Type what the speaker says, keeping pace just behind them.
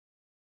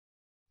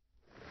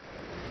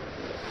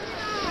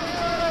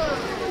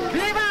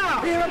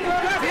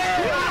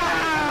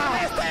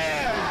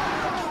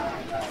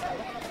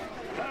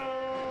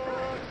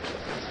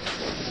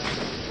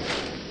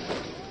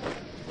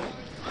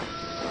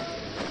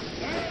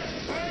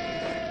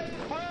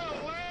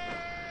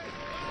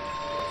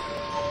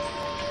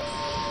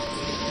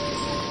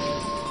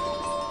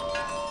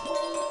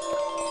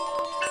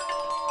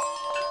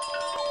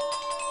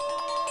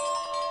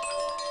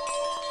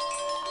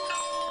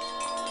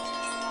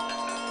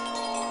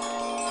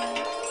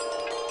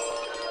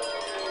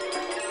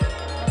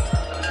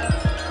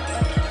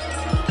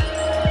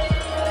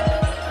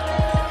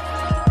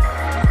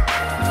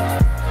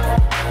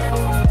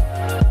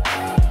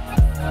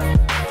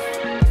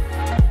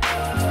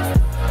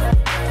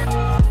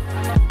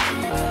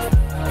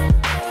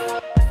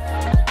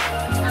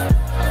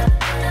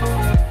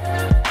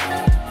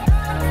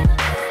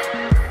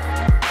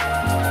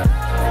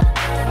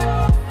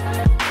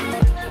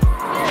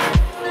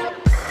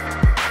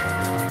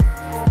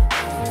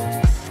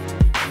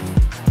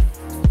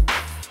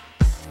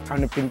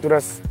anu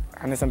pinturas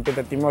anu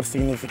sampita Timor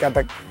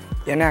significatak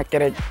yana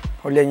kerek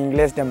oleh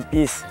Ingles dan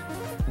peace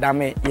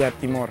damai ia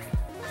Timor.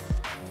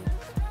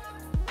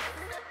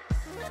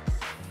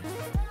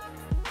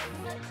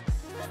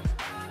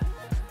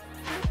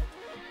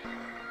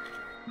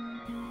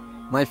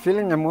 My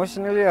feeling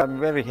emotionally, I'm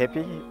very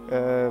happy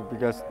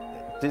because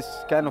this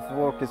kind of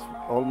work is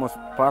almost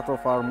part of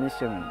our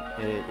mission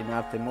in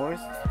our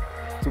Timorese,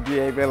 to be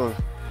able to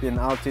be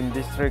out in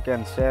district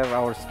and share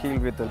our skill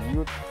with the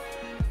youth,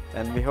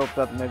 and we hope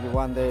that maybe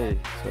one day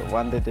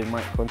they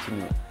might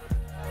continue.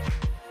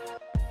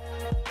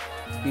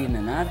 Being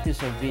an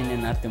artist or being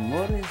an art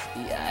Timorese,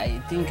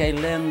 I think I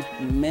learned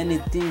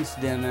many things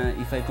than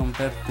if I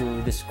compare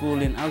to the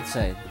schooling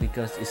outside,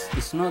 because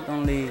it's not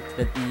only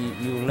that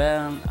you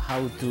learn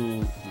how to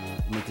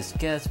make a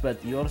sketch,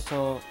 but you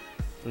also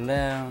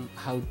learn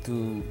how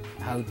to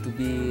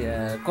be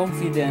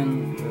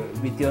confident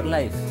with your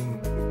life.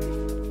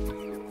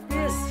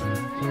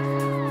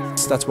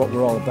 That's what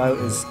we're all about,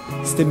 is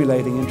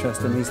stimulating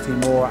interest in East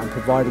Timor and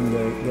providing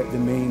the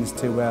means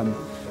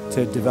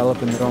to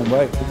develop in their own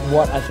way.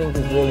 What I think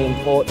is really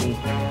important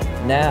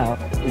now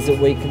is that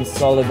we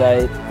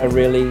consolidate a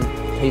really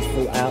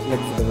peaceful outlet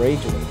for the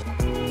region.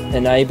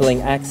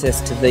 Enabling access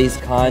to these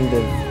kind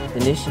of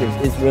initiatives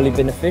is really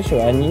beneficial,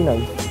 and you know,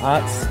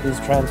 arts is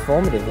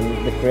transformative,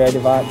 and the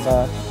creative arts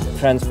are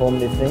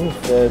transformative things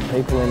for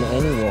people in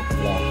any walk of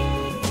life.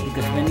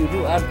 Because when you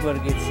do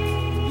artwork,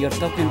 you're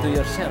talking to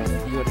yourself,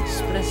 you're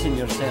expressing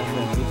yourself,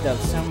 and without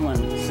someone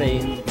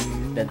saying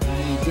that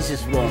this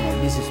is wrong or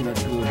this is not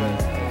good,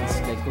 it's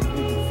like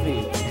completely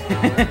free.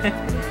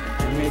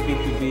 Maybe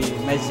to be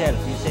myself,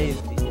 you say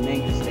it in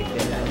English like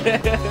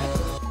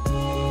that.